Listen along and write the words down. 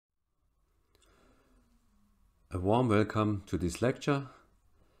A warm welcome to this lecture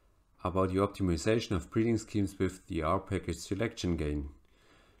about the optimization of breeding schemes with the R package selectiongain.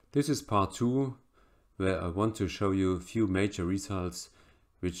 This is part 2, where I want to show you a few major results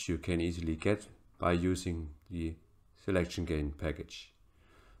which you can easily get by using the selectiongain package.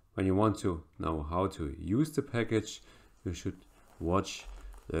 When you want to know how to use the package, you should watch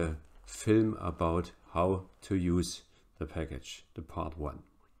the film about how to use the package, the part 1.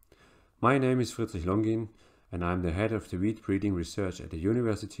 My name is Longin, and I'm the head of the wheat breeding research at the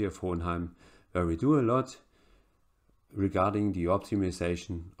University of Hohenheim, where we do a lot regarding the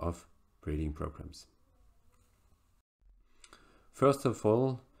optimization of breeding programs. First of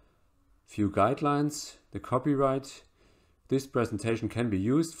all, few guidelines. The copyright. This presentation can be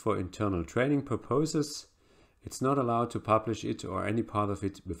used for internal training purposes. It's not allowed to publish it or any part of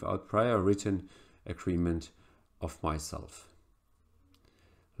it without prior written agreement of myself.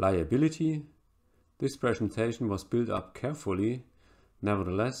 Liability. This presentation was built up carefully.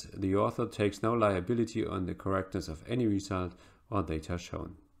 Nevertheless, the author takes no liability on the correctness of any result or data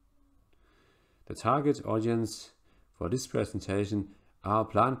shown. The target audience for this presentation are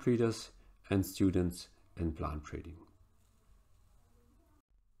plant breeders and students in plant breeding.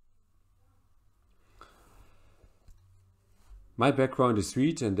 My background is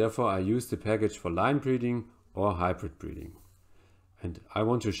wheat, and therefore I use the package for line breeding or hybrid breeding. And I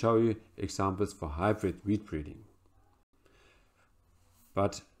want to show you examples for hybrid wheat breeding.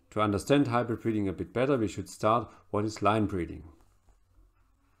 But to understand hybrid breeding a bit better, we should start what is line breeding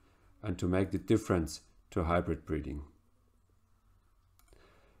and to make the difference to hybrid breeding.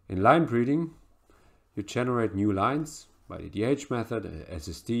 In line breeding, you generate new lines by the DH method,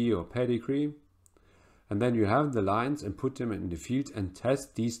 SSD or pedigree, and then you have the lines and put them in the field and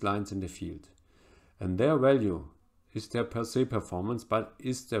test these lines in the field. And their value is their per se performance, but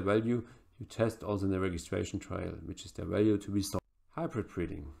is their value you test also in the registration trial, which is their value to be stored. Hybrid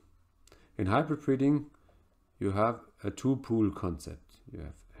breeding. In hybrid breeding, you have a two-pool concept. You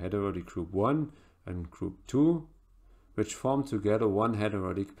have heterotic group 1 and group 2, which form together one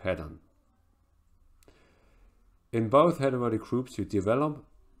heterotic pattern. In both heterotic groups, you develop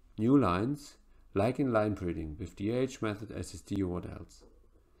new lines, like in line breeding, with DH method, SSD or what else.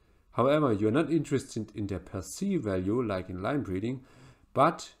 However, you are not interested in their per se value like in line breeding,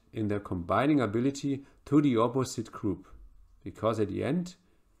 but in their combining ability to the opposite group. Because at the end,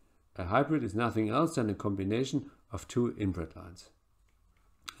 a hybrid is nothing else than a combination of two inbred lines.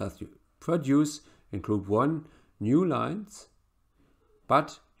 Thus you produce in group 1 new lines,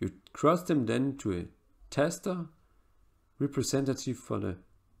 but you cross them then to a tester representative for the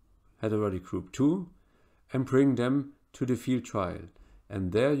heterotic group 2 and bring them to the field trial.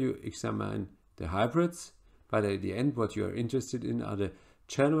 And there you examine the hybrids, but at the end what you are interested in are the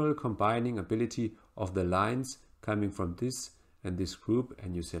general combining ability of the lines coming from this and this group,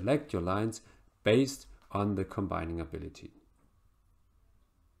 and you select your lines based on the combining ability.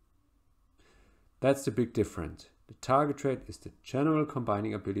 That's the big difference. The target trait is the general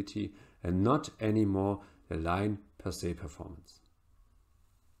combining ability and not anymore the line per se performance.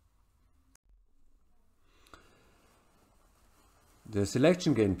 The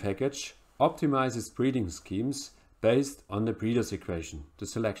selectiongain package optimizes breeding schemes based on the breeder's equation, the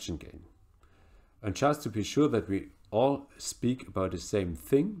selectiongain. And just to be sure that we all speak about the same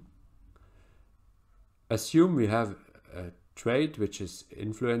thing, assume we have a trait which is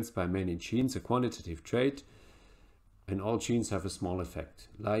influenced by many genes, a quantitative trait, and all genes have a small effect,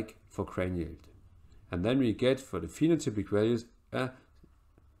 like for grain yield. And then we get for the phenotypic values a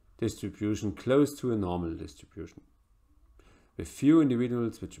distribution close to a normal distribution, with few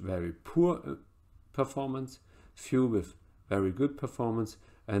individuals with very poor performance, few with very good performance,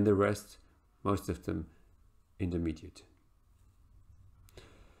 and the rest, most of them, intermediate.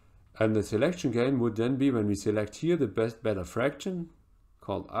 And the selectiongain would then be when we select here the better fraction,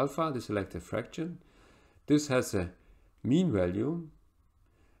 called alpha, the selected fraction. This has a mean value,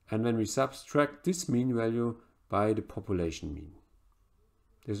 and when we subtract this mean value by the population mean.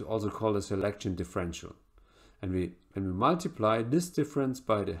 This is also called a selection differential. And when we multiply this difference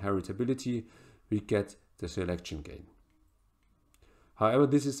by the heritability, we get the selectiongain. However,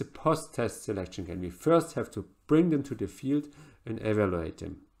 this is a post-test selectiongain. We first have to bring them to the field and evaluate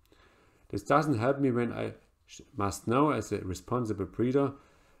them. This doesn't help me when I must know as a responsible breeder,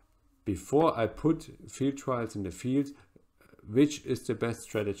 before I put field trials in the field, which is the best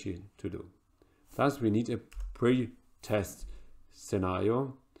strategy to do. Thus, we need a pre-test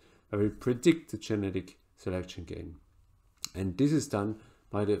scenario where we predict the genetic selectiongain. And this is done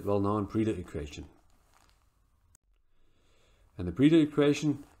by the well-known breeder equation. And the breeder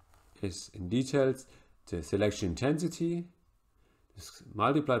equation is in details the selection intensity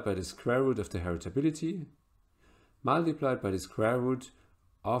multiplied by the square root of the heritability multiplied by the square root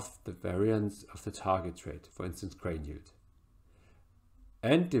of the variance of the target trait, for instance grain yield,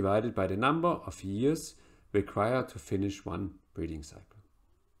 and divided by the number of years required to finish one breeding cycle.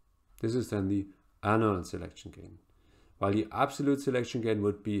 This is then the annual selection gain, while the absolute selection gain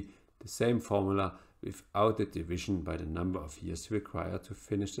would be the same formula without the division by the number of years required to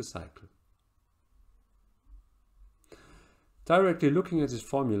finish the cycle. Directly looking at this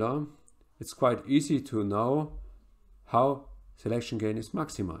formula, it's quite easy to know how selection gain is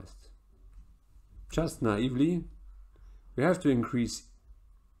maximized. Just naively, we have to increase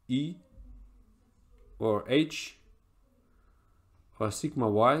E or H or sigma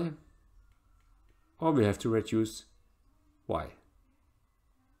Y, or we have to reduce Y.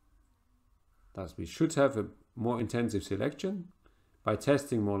 Thus, we should have a more intensive selection by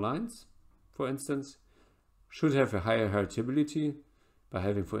testing more lines, for instance, should have a higher heritability by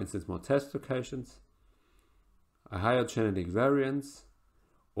having, for instance, more test locations, a higher genetic variance,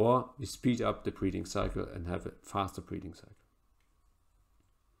 or we speed up the breeding cycle and have a faster breeding cycle.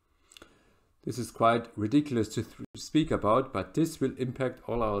 This is quite ridiculous to speak about, but this will impact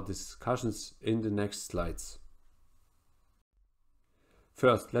all our discussions in the next slides.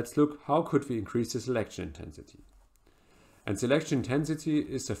 First, let's look how could we increase the selection intensity. And selection intensity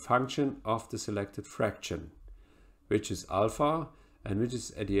is a function of the selected fraction, which is alpha and which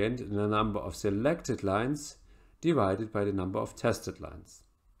is at the end the number of selected lines divided by the number of tested lines.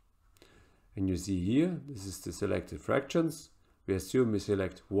 And you see here, this is the selected fractions. We assume we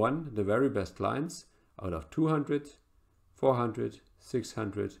select 1, the very best lines, out of 200, 400,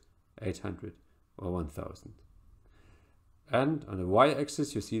 600, 800 or 1000. And on the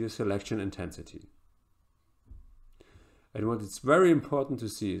y-axis you see the selection intensity. And what is very important to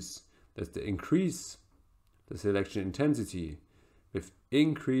see is that the increase the selection intensity with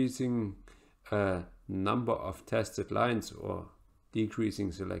increasing number of tested lines or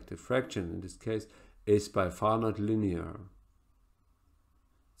decreasing selected fraction in this case is by far not linear.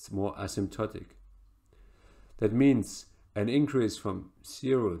 It's more asymptotic. That means an increase from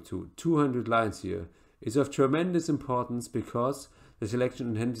 0 to 200 lines here is of tremendous importance because the selection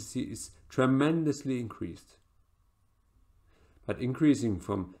intensity is tremendously increased. But increasing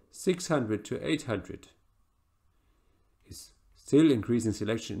from 600 to 800 is still increasing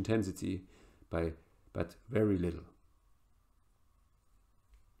selection intensity but very little.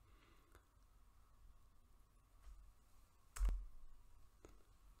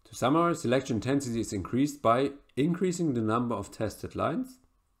 To summarize, selection intensity is increased by increasing the number of tested lines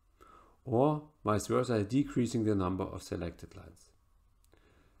or vice versa, decreasing the number of selected lines.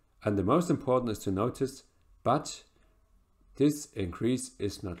 And the most important is to notice, but this increase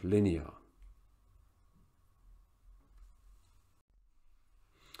is not linear.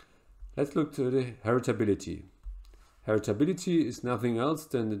 Let's look to the heritability. Heritability is nothing else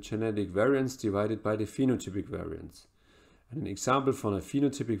than the genetic variance divided by the phenotypic variance. And an example for a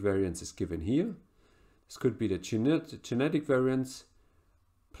phenotypic variance is given here. This could be the genetic variance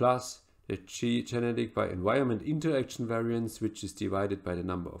plus the genetic by environment interaction variance, which is divided by the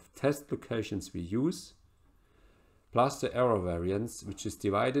number of test locations we use, plus the error variance, which is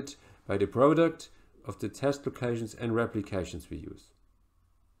divided by the product of the test locations and replications we use.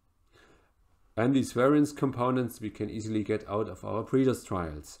 And these variance components we can easily get out of our breeders'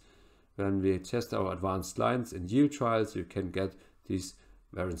 trials. When we test our advanced lines in yield trials, you can get these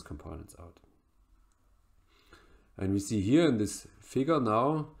variance components out. And we see here in this figure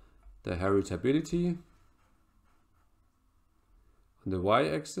now the heritability on the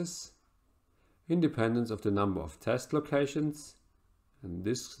y-axis, independence of the number of test locations, and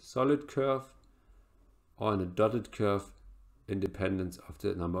this solid curve, or in a dotted curve, independence of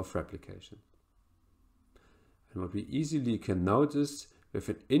the number of replications. And what we easily can notice, with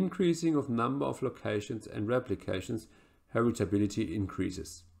an increasing of number of locations and replications, heritability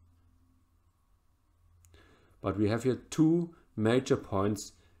increases. But we have here two major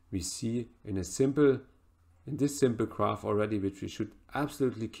points we see in this simple graph already, which we should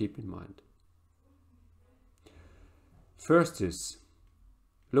absolutely keep in mind. First is,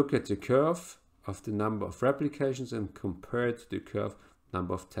 look at the curve of the number of replications and compare it to the curve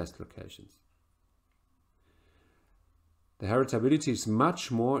number of test locations. The heritability is much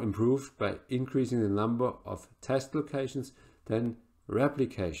more improved by increasing the number of test locations than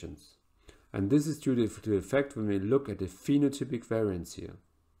replications. And this is due to the effect when we look at the phenotypic variance here.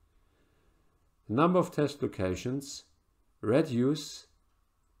 The number of test locations reduce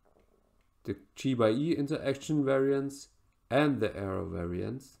the G by E interaction variance and the error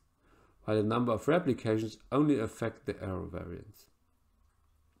variance, while the number of replications only affect the error variance.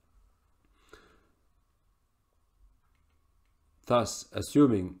 Thus,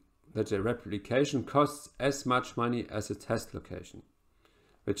 assuming that a replication costs as much money as a test location,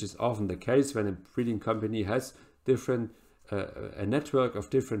 which is often the case when a breeding company has a network of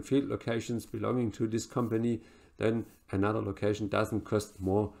different field locations belonging to this company, then another location doesn't cost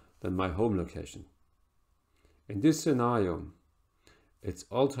more than my home location. In this scenario, it's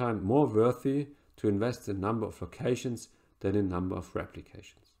all time more worthy to invest in number of locations than in number of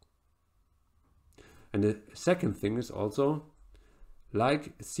replications. And the second thing is also,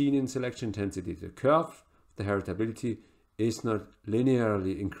 like seen in selection intensity, the curve of the heritability is not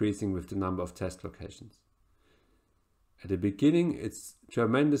linearly increasing with the number of test locations. At the beginning, it's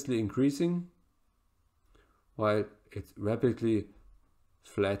tremendously increasing, while it rapidly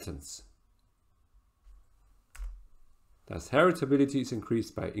flattens. Thus, heritability is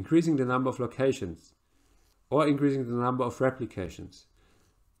increased by increasing the number of locations or increasing the number of replications.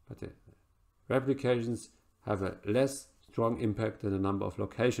 But the replications have a less strong impact than the number of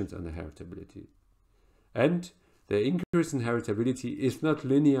locations on the heritability. And the increase in heritability is not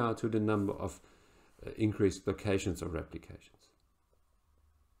linear to the number of increased locations or replications.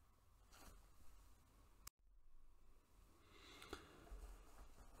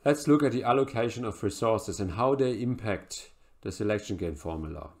 Let's look at the allocation of resources and how they impact the selection gain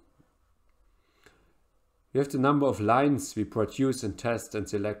formula. We have the number of lines we produce and test and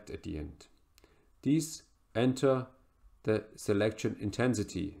select at the end. These enter the selection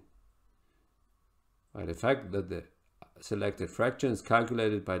intensity by the fact that the selected fraction is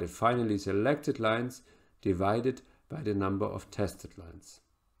calculated by the finally selected lines divided by the number of tested lines,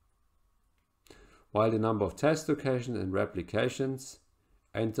 while the number of test locations and replications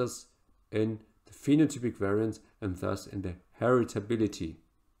enters in the phenotypic variance and thus in the heritability.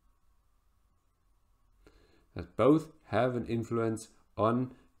 That both have an influence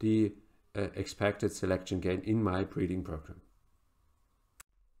on the expected selection gain in my breeding program.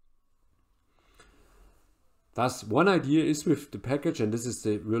 Thus, one idea is with the package, and this is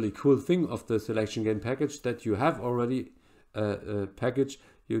the really cool thing of the selection gain package, that you have already a package.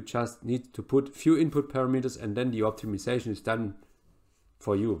 You just need to put few input parameters and then the optimization is done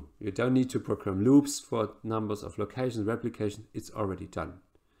for you. You don't need to program loops for numbers of locations, replications, it's already done.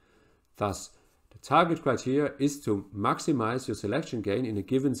 Thus, the target criteria is to maximize your selection gain in a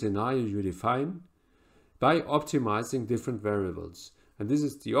given scenario you define by optimizing different variables. And this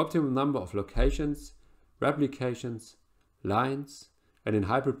is the optimum number of locations, replications, lines, and in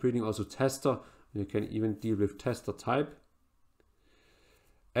hybrid breeding also tester. You can even deal with tester type.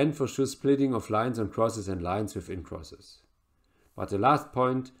 And for sure splitting of lines on crosses and lines within crosses. But the last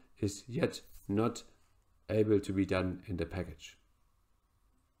point is yet not able to be done in the package.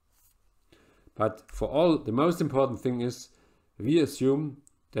 But for all, the most important thing is we assume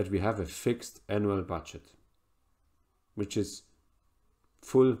that we have a fixed annual budget, which is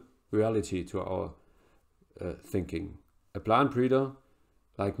full reality to our thinking. A plant breeder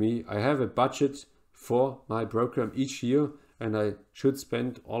like me, I have a budget for my program each year and I should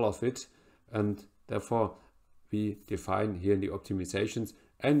spend all of it, and therefore we define here in the optimizations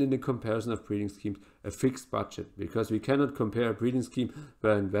and in the comparison of breeding schemes a fixed budget, because we cannot compare a breeding scheme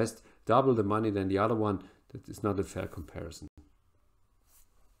where I invest double the money than the other one. That is not a fair comparison.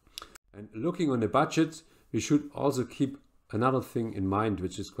 And looking on the budget, we should also keep another thing in mind,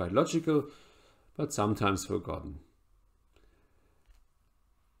 which is quite logical but sometimes forgotten.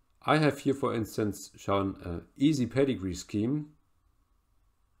 I have here, for instance, shown an easy pedigree scheme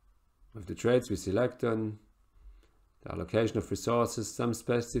with the traits we select on, the allocation of resources, some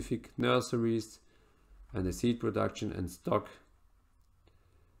specific nurseries, and the seed production and stock.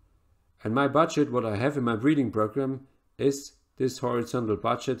 And my budget, what I have in my breeding program, is this horizontal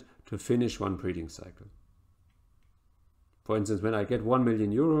budget to finish one breeding cycle. For instance, when I get 1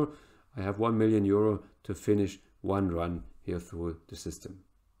 million euro, I have 1 million euro to finish one run here through the system.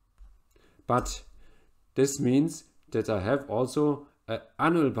 But this means that I have also an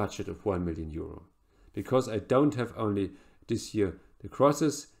annual budget of 1 million euro, because I don't have only this year the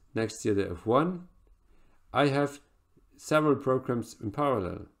crosses, next year the F1. I have several programs in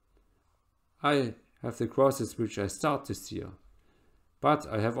parallel. I have the crosses which I start this year, but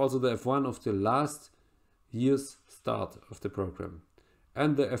I have also the F1 of the last year's start of the program,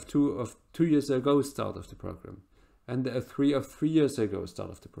 and the F2 of 2 years ago start of the program, and the F3 of 3 years ago start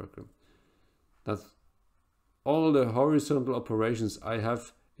of the program. That's all the horizontal operations I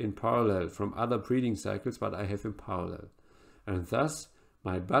have in parallel from other breeding cycles, but I have in parallel. And thus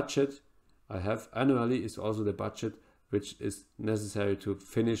my budget I have annually is also the budget which is necessary to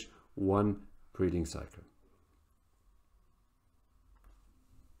finish one breeding cycle.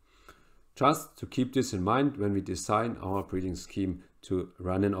 Just to keep this in mind when we design our breeding scheme to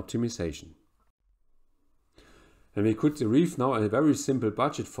run an optimization. And we could derive now a very simple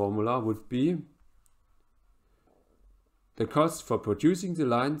budget formula would be the cost for producing the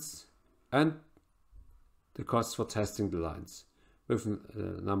lines and the cost for testing the lines, with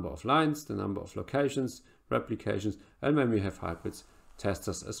the number of lines, the number of locations, replications, and when we have hybrids,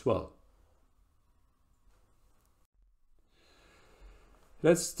 testers as well.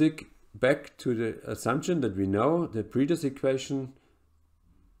 Let's stick back to the assumption that we know the breeder's equation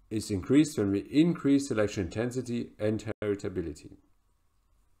is increased when we increase selection intensity and heritability.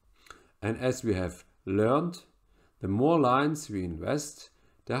 And as we have learned, the more lines we invest,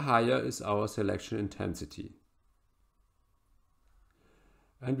 the higher is our selection intensity.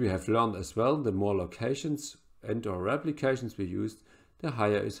 And we have learned as well, the more locations and or replications we used, the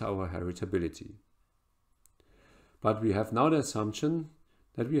higher is our heritability. But we have now the assumption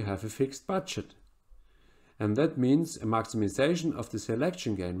that we have a fixed budget. And that means a maximization of the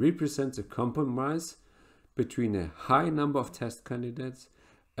selection gain represents a compromise between a high number of test candidates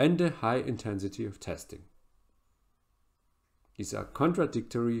and a high intensity of testing. These are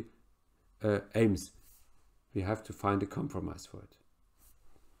contradictory aims. We have to find a compromise for it.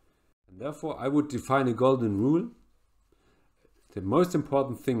 And therefore, I would define a golden rule. The most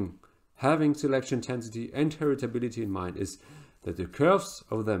important thing, having selection intensity and heritability in mind, is that the curves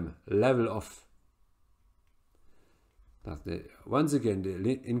of them level off. That once again,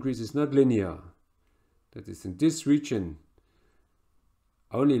 the increase is not linear. That is, in this region,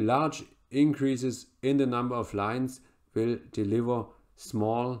 only large increases in the number of lines will deliver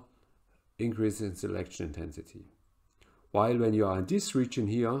small increases in selection intensity. While when you are in this region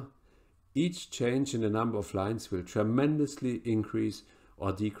here, each change in the number of lines will tremendously increase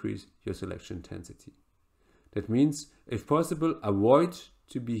or decrease your selection intensity. That means, if possible, avoid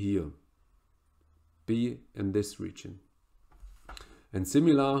to be here. Be in this region. And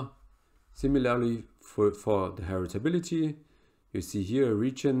similarly for the heritability, you see here a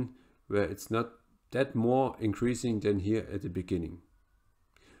region where it's not that more increasing than here at the beginning.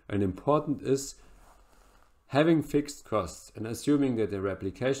 And important is having fixed costs and assuming that the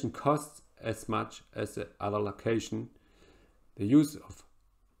replication costs as much as the other location. The use of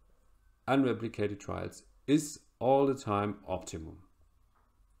unreplicated trials is all the time optimum.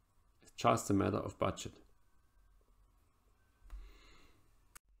 It's just a matter of budget.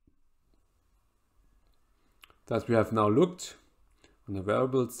 Thus we have now looked on the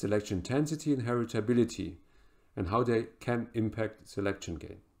variables selection intensity and heritability and how they can impact selection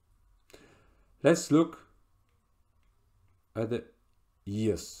gain. Let's look at the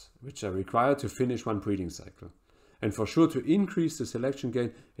years which are required to finish one breeding cycle. And for sure, to increase the selection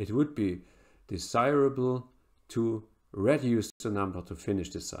gain, it would be desirable to reduce the number to finish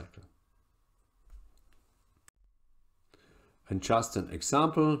the cycle. And just an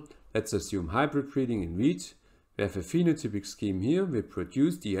example, let's assume hybrid breeding in wheat. We have a phenotypic scheme here. We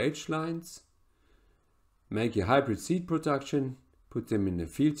produce DH lines, make a hybrid seed production, put them in a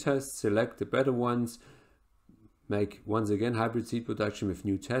field test, select the better ones, make once again hybrid seed production with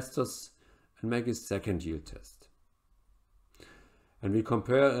new testers, and make a second yield test. And we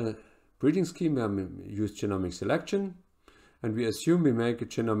compare a breeding scheme where we use genomic selection, and we assume we make a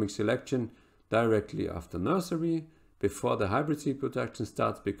genomic selection directly after nursery, before the hybrid seed production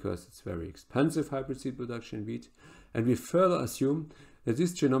starts, because it's very expensive hybrid seed production in wheat. And we further assume that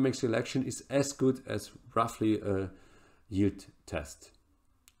this genomic selection is as good as roughly a yield test.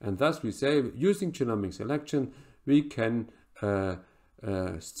 And thus we say, using genomic selection, we can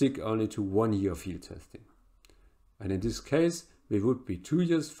stick only to 1 year field testing. And in this case, we would be 2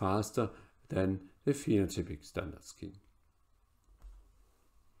 years faster than the phenotypic standard scheme.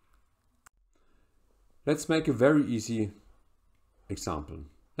 Let's make a very easy example.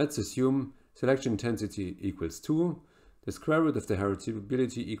 Let's assume selection intensity equals 2, the square root of the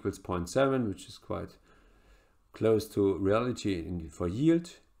heritability equals 0.7, which is quite close to reality for yield.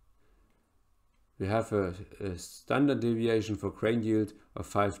 We have a standard deviation for grain yield of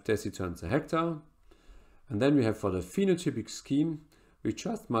 5 decitons a hectare. And then we have for the phenotypic scheme, we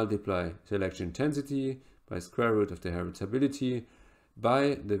just multiply selection intensity by square root of the heritability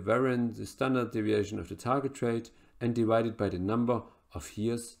by the variance, the standard deviation of the target trait, and divided by the number of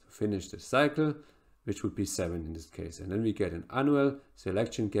years to finish the cycle, which would be 7 in this case. And then we get an annual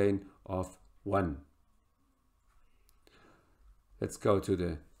selection gain of 1. Let's go to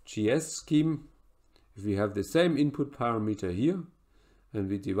the GS scheme. If we have the same input parameter here, and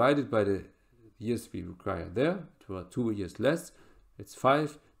we divide it by the years we require there, 2 years less, it's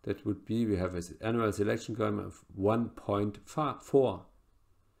 5, that would be, we have an annual selection gain of 1.4.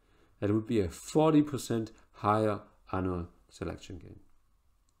 That would be a 40% higher annual selection gain.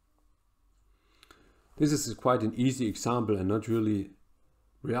 This is quite an easy example and not really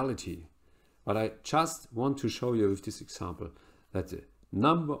reality. But I just want to show you with this example that the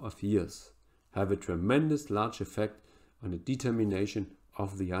number of years have a tremendous large effect on the determination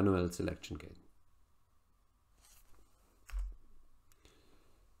of the annual selection gain.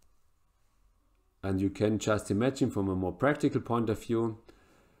 And you can just imagine from a more practical point of view,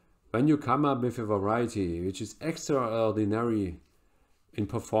 when you come up with a variety which is extraordinary in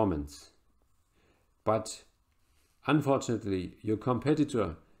performance, but unfortunately your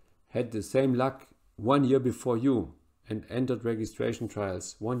competitor had the same luck 1 year before you and entered registration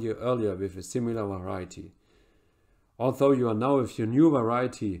trials 1 year earlier with a similar variety. Although you are now with your new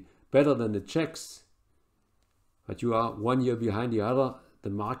variety better than the Czechs, but you are 1 year behind the other, the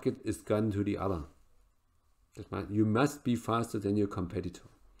market is gone to the other. You must be faster than your competitor.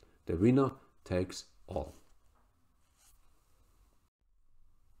 The winner takes all.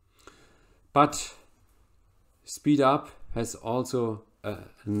 But speed up has also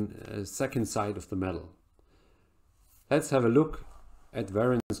a second side of the medal. Let's have a look at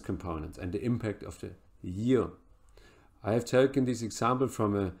variance components and the impact of the year. I have taken this example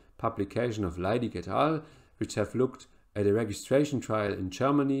from a publication of Laidig et al., which have looked at a registration trial in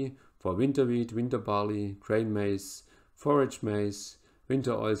Germany for winter wheat, winter barley, grain maize, forage maize,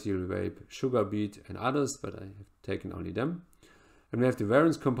 winter oilseed rape, sugar beet and others, but I have taken only them. And we have the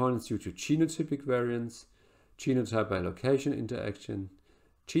variance components due to genotypic variance, genotype by location interaction,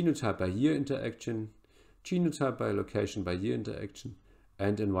 genotype by year interaction, genotype by location by year interaction,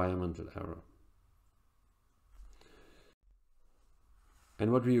 and environmental error.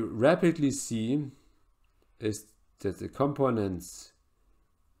 And what we rapidly see is that the components,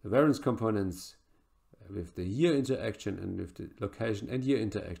 the variance components with the year interaction and with the location and year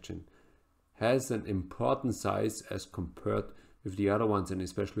interaction has an important size as compared with the other ones, and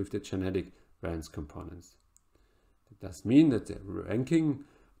especially with the genetic variance components. It does mean that the ranking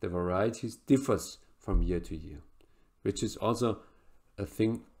the varieties differs from year to year, which is also a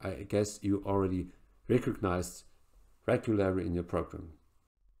thing I guess you already recognized regularly in your program.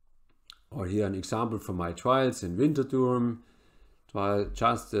 Or here an example from my trials in winter durum,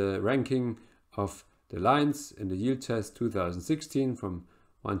 just the ranking of the lines in the yield test 2016 from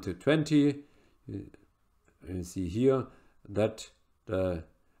 1 to 20. You see here that the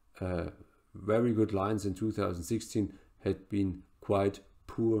very good lines in 2016 had been quite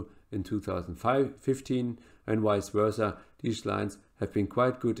poor in 2015, and vice versa. These lines have been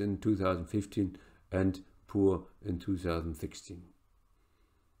quite good in 2015 and poor in 2016.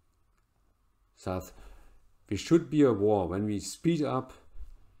 Thus, we should be aware when we speed up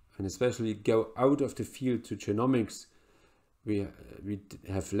and especially go out of the field to genomics, we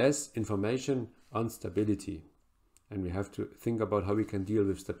have less information on stability, and we have to think about how we can deal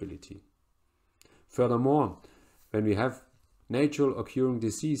with stability. Furthermore, when we have natural occurring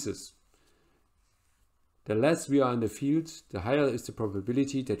diseases, the less we are in the field, the higher is the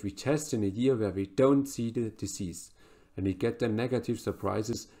probability that we test in a year where we don't see the disease, and we get the negative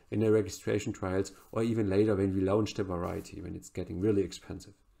surprises in the registration trials, or even later when we launch the variety, when it's getting really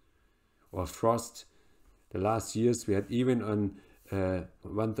expensive. Or frost. The last years we had even on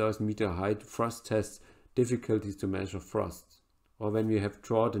 1000 meter height frost tests difficulties to measure frost. Or when we have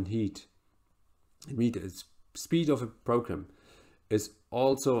drought and heat. The speed of a program is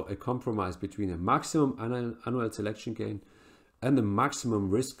also a compromise between a maximum annual selection gain and the maximum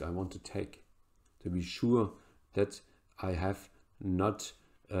risk I want to take, to be sure that I have not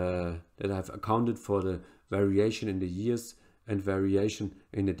that I have accounted for the variation in the years and variation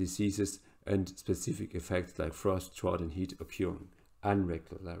in the diseases and specific effects like frost, drought and heat occurring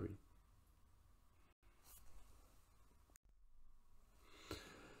irregularly.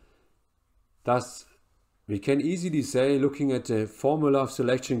 Thus, we can easily say, looking at the formula of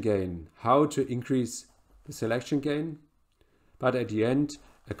selection gain, how to increase the selection gain, but at the end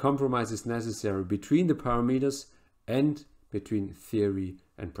a compromise is necessary between the parameters and between theory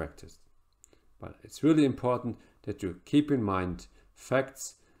and practice. But it's really important that you keep in mind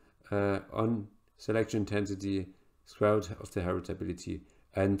facts on selection intensity, square root of the heritability,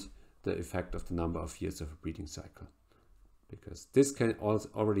 and the effect of the number of years of a breeding cycle. Because this can also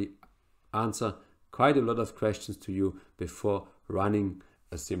already answer quite a lot of questions to you before running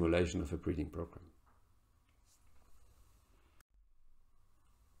a simulation of a breeding program.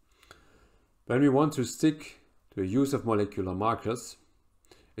 When we want to stick to the use of molecular markers,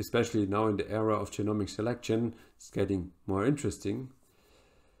 especially now in the era of genomic selection, it's getting more interesting.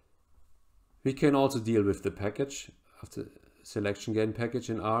 We can also deal with the package of the selectiongain package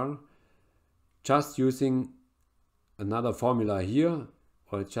in R, just using another formula here,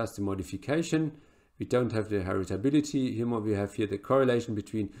 or just a modification. We don't have the heritability. Here we have here the correlation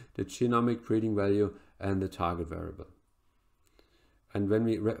between the genomic breeding value and the target variable. And when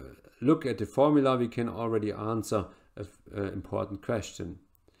we look at the formula, we can already answer an important question.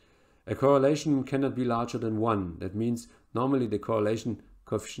 A correlation cannot be larger than 1. That means normally the correlation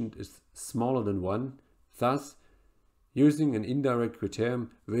coefficient is smaller than 1. Thus, using an indirect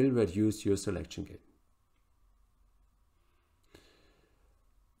criterion will reduce your selection gain.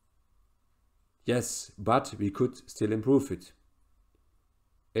 Yes, but we could still improve it.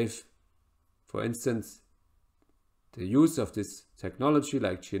 If, for instance, the use of this technology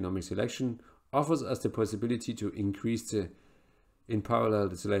like genomic selection offers us the possibility to increase in parallel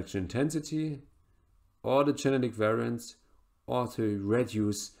the selection intensity or the genetic variance, or to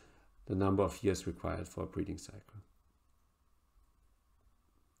reduce the number of years required for a breeding cycle.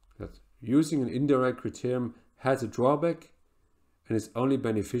 But using an indirect criterion has a drawback and is only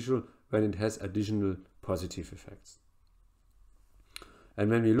beneficial when it has additional positive effects. And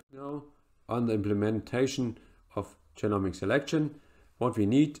when we look now on the implementation of genomic selection, what we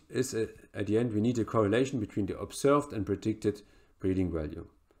need is, at the end, we need a correlation between the observed and predicted breeding value.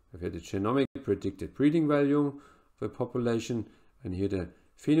 We have the genomic predicted breeding value of a population, and here the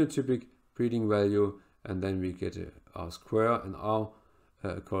phenotypic breeding value, and then we get a R square and R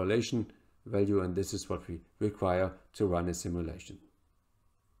correlation value, and this is what we require to run a simulation.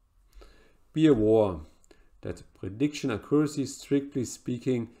 Be aware that prediction accuracy, strictly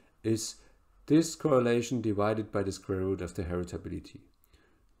speaking, is this correlation divided by the square root of the heritability.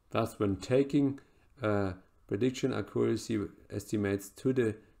 Thus, when taking prediction accuracy estimates to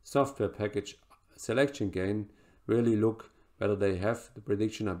the software package selectiongain, really look whether they have the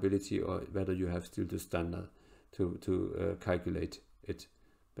prediction ability or whether you have still the standard to calculate it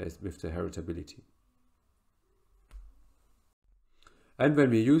based with the heritability. And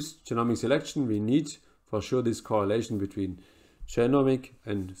when we use genomic selection, we need for sure this correlation between genomic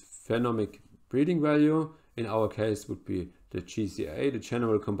and phenomic breeding value. In our case would be the GCA, the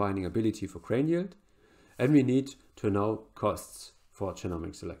general combining ability for grain yield. And we need to know costs for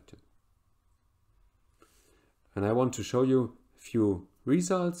genomic selection. And I want to show you a few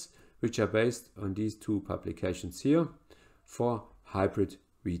results which are based on these two publications here for hybrid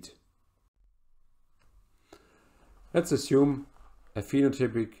wheat. Let's assume a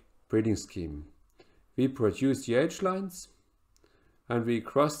phenotypic breeding scheme. We produce the age lines and we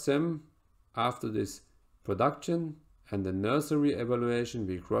cross them after this production and the nursery evaluation.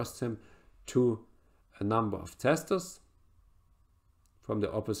 We cross them to a number of testers from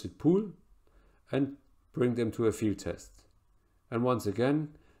the opposite pool and bring them to a field test. And once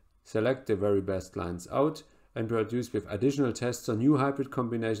again, select the very best lines out and produce with additional tester new hybrid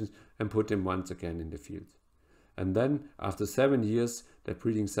combinations and put them once again in the field. And then after 7 years, the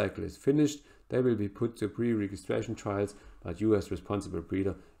breeding cycle is finished. They will be put to pre-registration trials, but you as responsible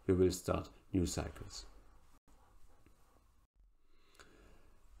breeder, you will start new cycles.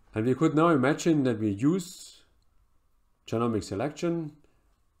 And we could now imagine that we use genomic selection,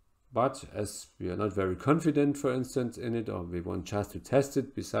 but as we are not very confident, for instance, in it, or we want just to test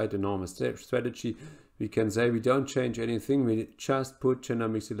it beside the normal strategy, we can say we don't change anything, we just put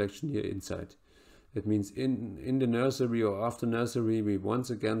genomic selection here inside. That means in the nursery or after nursery, we once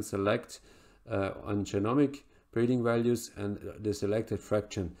again select on genomic breeding values, and the selected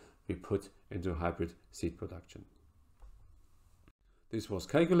fraction we put into hybrid seed production. This was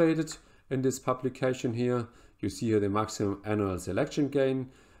calculated in this publication here. You see here the maximum annual selection gain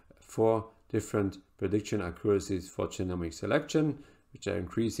for different prediction accuracies for genomic selection, which are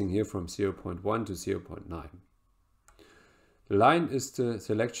increasing here from 0.1 to 0.9. The line is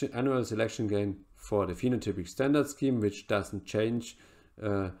the annual selection gain for the phenotypic standard scheme, which doesn't change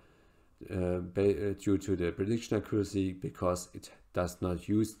due to the prediction accuracy because it does not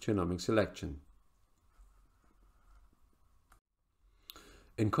use genomic selection.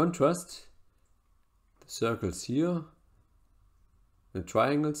 In contrast, the circles here, the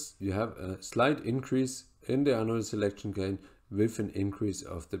triangles, you have a slight increase in the annual selection gain with an increase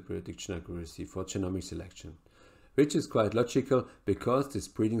of the prediction accuracy for genomic selection, which is quite logical because this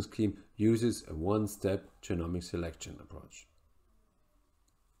breeding scheme uses a one-step genomic selection approach.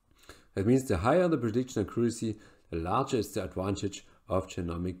 That means the higher the prediction accuracy, the larger is the advantage of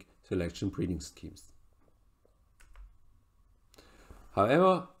genomic selection breeding schemes.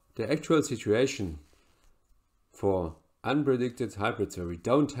 However, the actual situation for unpredicted hybrids where we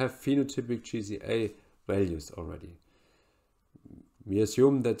don't have phenotypic GCA values already, we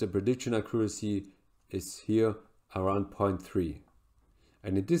assume that the prediction accuracy is here around 0.3.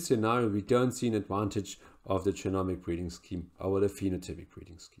 And in this scenario, we don't see an advantage of the genomic breeding scheme over the phenotypic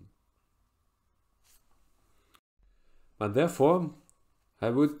breeding scheme. But therefore, I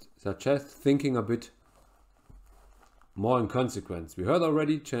would suggest thinking a bit more in consequence. We heard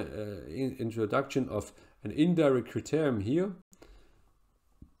already introduction of an indirect criterion here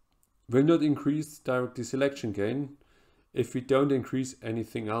will not increase directly selection gain if we don't increase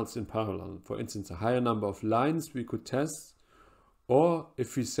anything else in parallel. For instance, a higher number of lines we could test, or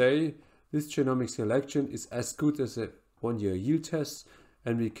if we say this genomic selection is as good as a one-year yield test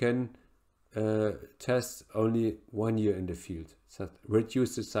and we can test only 1 year in the field, so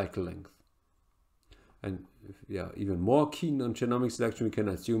reduce the cycle length. And if we are even more keen on genomic selection, we can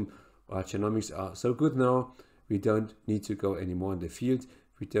assume our genomics are so good now, we don't need to go anymore in the field.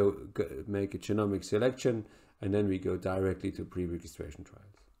 We do make a genomic selection and then we go directly to pre-registration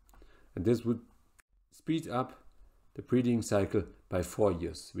trials. And this would speed up the breeding cycle by 4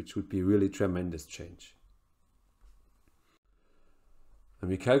 years, which would be really tremendous change. And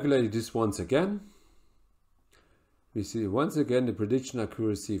we calculated this once again. We see once again the prediction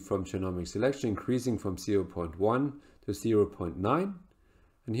accuracy from genomic selection increasing from 0.1 to 0.9.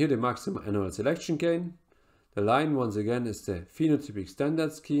 And here the maximum annual selection gain. The line once again is the phenotypic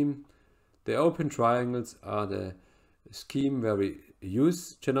standard scheme. The open triangles are the scheme where we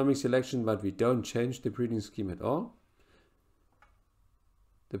use genomic selection but we don't change the breeding scheme at all.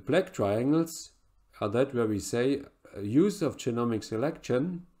 The black triangles are that where we say use of genomic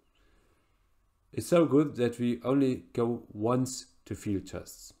selection is so good that we only go once to field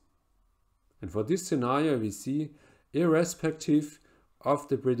tests. And for this scenario we see, irrespective of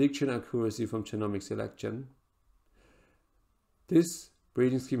the prediction accuracy from genomic selection, this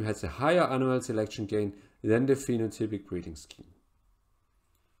breeding scheme has a higher annual selection gain than the phenotypic breeding scheme.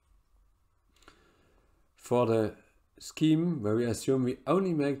 For the scheme where we assume we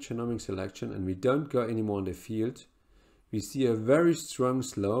only make genomic selection and we don't go anymore in the field, we see a very strong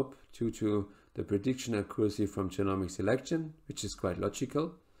slope due to the prediction accuracy from genomic selection, which is quite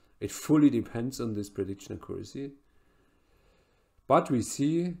logical. It fully depends on this prediction accuracy. But we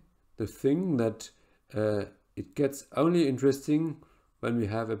see the thing that it gets only interesting when we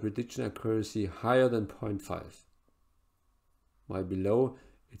have a prediction accuracy higher than 0.5. While below,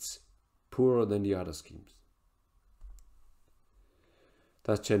 it's poorer than the other schemes.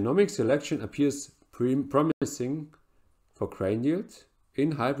 Thus, genomic selection appears promising for grain yield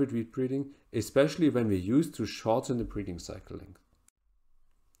in hybrid wheat breeding, especially when we use to shorten the breeding cycle length.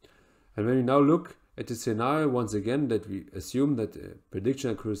 And when we now look at the scenario once again that we assume that a prediction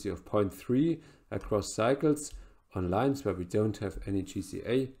accuracy of 0.3 across cycles on lines where we don't have any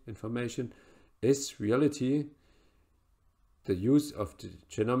GCA information is reality, the use of the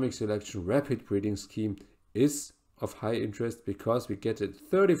genomic selection rapid breeding scheme is of high interest because we get a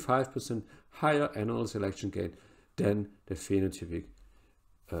 35% higher annual selection gain than the phenotypic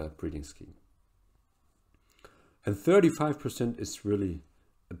breeding scheme. And 35% is really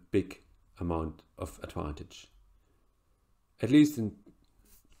a big amount of advantage. At least in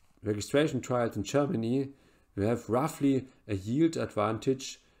registration trials in Germany, we have roughly a yield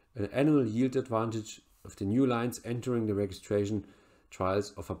advantage, an annual yield advantage of the new lines entering the registration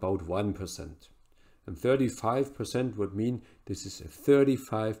trials of about 1%. And 35% would mean this is a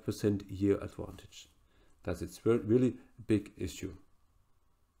 35% year advantage. Thus it's really a big issue.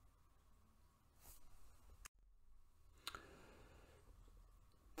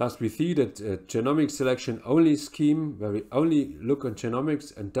 Thus we see that a genomic selection only scheme where we only look on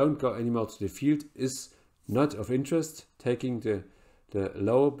genomics and don't go anymore to the field is not of interest, taking the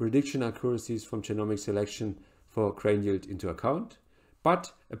low prediction accuracies from genomic selection for grain yield into account.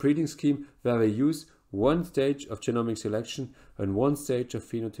 But a breeding scheme where we use one stage of genomic selection and one stage of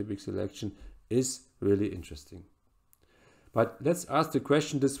phenotypic selection is really interesting. But let's ask the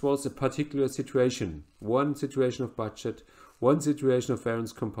question, this was a particular situation, one situation of budget, one situation of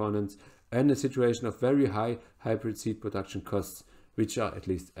variance components, and a situation of very high hybrid seed production costs, which are at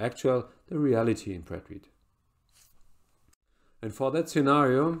least actual, the reality in bred wheat. And for that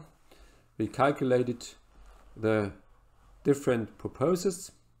scenario, we calculated the different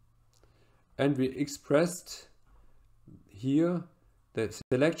proposals and we expressed here the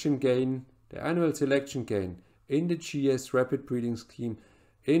selection gain, the annual selection gain in the GS rapid breeding scheme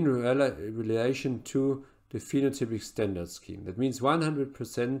in relation to the phenotypic standard scheme. That means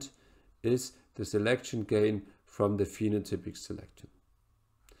 100% is the selection gain from the phenotypic selection.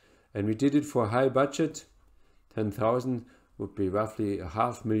 And we did it for high budget, 10,000 would be roughly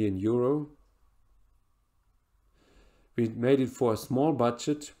 €500,000. We made it for a small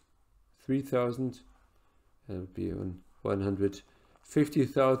budget, 3,000, that would be on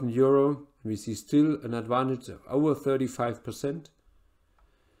 150,000 euro. We see still an advantage of over 35%.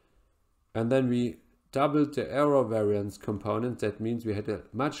 And then we doubled the error variance component. That means we had a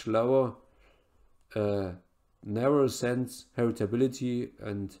much lower narrow sense heritability,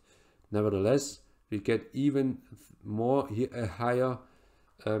 and nevertheless we get even more, a higher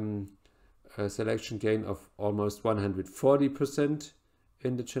selection gain of almost 140%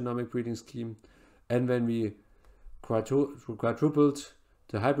 in the genomic breeding scheme. And when we quadrupled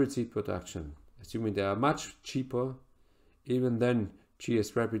the hybrid seed production, assuming they are much cheaper, even then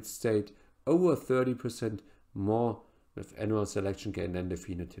GS Rapid stayed over 30% more with annual selection gain than the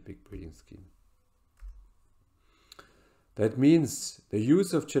phenotypic breeding scheme. That means the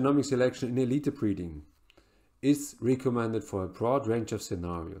use of genomic selection in elite breeding is recommended for a broad range of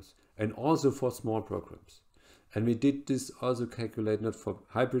scenarios and also for small programs. And we did this also calculate not for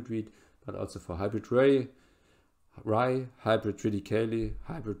hybrid wheat, but also for hybrid rye, hybrid triticale,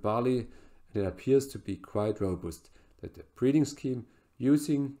 hybrid barley, and it appears to be quite robust, that the breeding scheme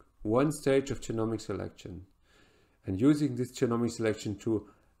using one stage of genomic selection and using this genomic selection to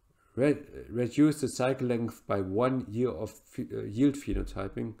reduce the cycle length by 1 year of yield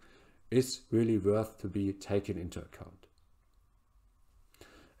phenotyping is really worth to be taken into account.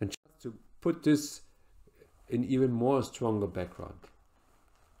 And just to put this in even more stronger background,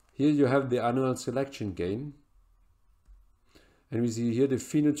 here you have the annual selection gain, and we see here the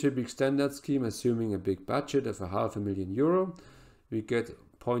phenotypic standard scheme assuming a big budget of €500,000. We get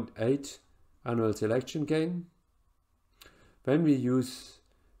 0.8 annual selection gain. When we use,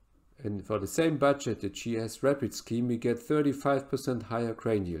 and for the same budget, the GS Rapid scheme, we get 35% higher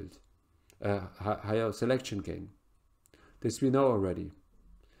grain yield, higher selection gain. This we know already.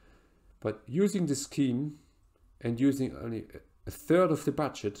 But using the scheme and using only a third of the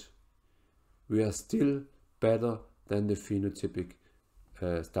budget, we are still better than the phenotypic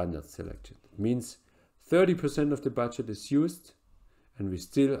standard selection. It means 30% of the budget is used, and we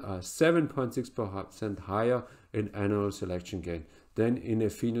still are 7.6% higher in annual selection gain than in a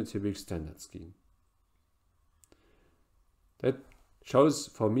phenotypic standard scheme. That shows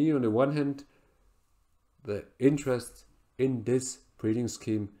for me, on the one hand, the interest in this breeding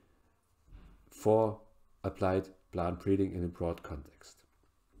scheme for applied plant breeding in a broad context.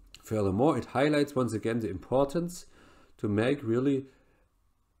 Furthermore, it highlights once again the importance to make really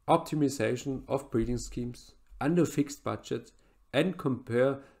optimization of breeding schemes under fixed budget and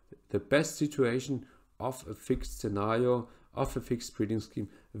compare the best situation of a fixed scenario, of a fixed breeding scheme,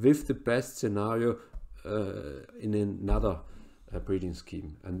 with the best scenario in another breeding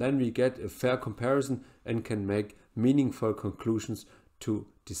scheme. And then we get a fair comparison and can make meaningful conclusions to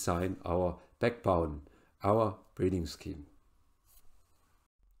design our backbone, our breeding scheme.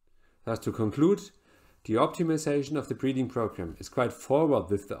 Thus, to conclude, the optimization of the breeding program is quite forward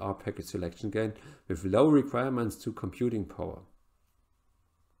with the R package selection gain, with low requirements to computing power.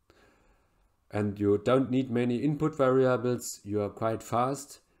 And you don't need many input variables, you are quite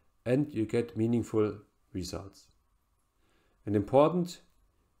fast, and you get meaningful results. And important,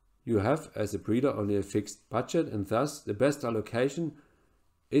 you have as a breeder only a fixed budget, and thus the best allocation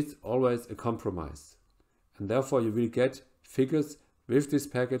is always a compromise. And therefore you will get figures with this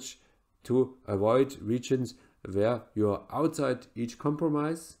package to avoid regions where you are outside each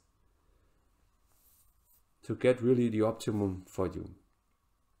compromise to get really the optimum for you.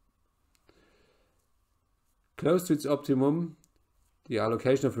 Close to its optimum, the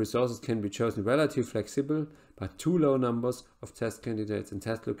allocation of resources can be chosen relatively flexible, but too low numbers of test candidates and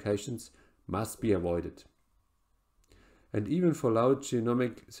test locations must be avoided. And even for low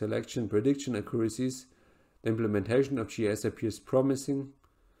genomic selection prediction accuracies, the implementation of GS appears promising,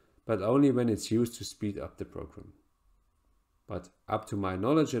 but only when it's used to speed up the program. But up to my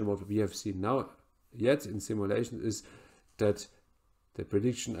knowledge and what we have seen now yet in simulations is that the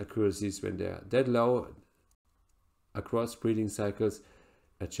prediction accuracies, when they are that low across breeding cycles,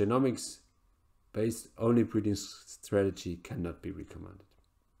 a genomics based only breeding strategy cannot be recommended.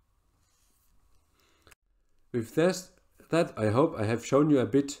 With that, I hope I have shown you a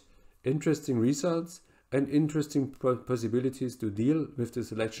bit interesting results and interesting possibilities to deal with the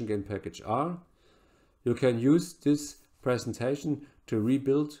selection gain package R. You can use this presentation to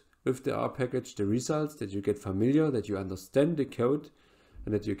rebuild with the R package the results, that you get familiar, that you understand the code,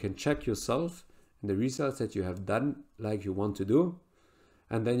 and that you can check yourself and the results that you have done like you want to do,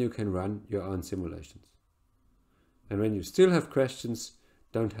 and then you can run your own simulations. And when you still have questions,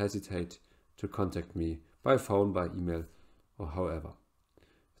 don't hesitate to contact me by phone, by email, or however.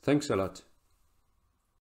 Thanks a lot.